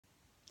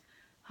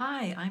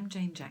Hi, I'm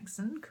Jane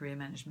Jackson, Career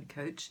Management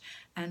Coach,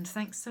 and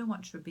thanks so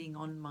much for being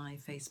on my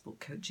Facebook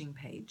coaching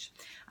page.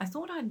 I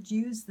thought I'd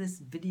use this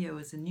video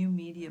as a new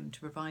medium to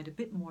provide a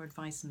bit more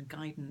advice and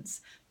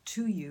guidance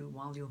to you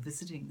while you're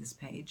visiting this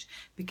page,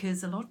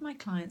 because a lot of my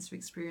clients are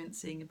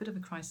experiencing a bit of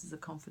a crisis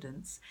of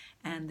confidence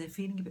and they're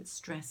feeling a bit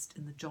stressed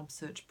in the job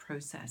search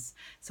process.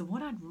 So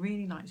what I'd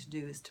really like to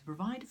do is to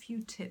provide a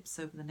few tips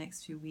over the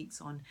next few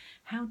weeks on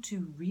how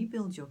to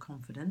rebuild your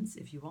confidence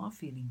if you are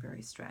feeling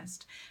very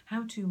stressed,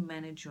 how to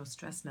manage your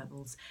stress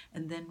levels,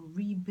 and then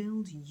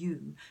rebuild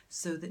you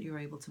so that you're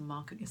able to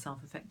market yourself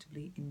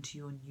effectively into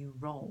your new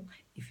role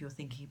if you're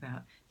thinking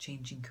about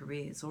changing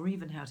careers, or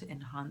even how to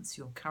enhance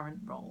your current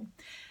role.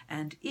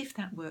 And if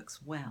that works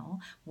well,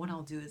 what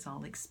I'll do is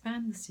I'll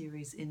expand the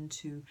series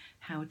into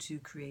how to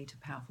create a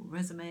powerful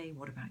resume,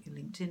 what about your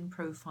LinkedIn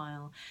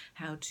profile,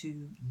 how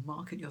to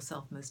market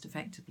yourself most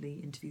effectively,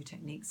 interview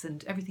techniques,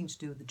 and everything to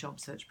do with the job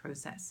search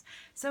process.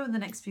 So in the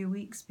next few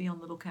weeks, be on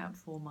the lookout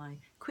for my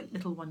quick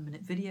little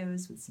 1-minute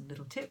videos with some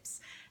little tips,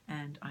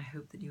 and I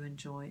hope that you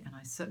enjoy, and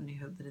I certainly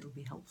hope that it'll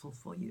be helpful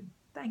for you.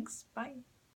 Thanks, bye.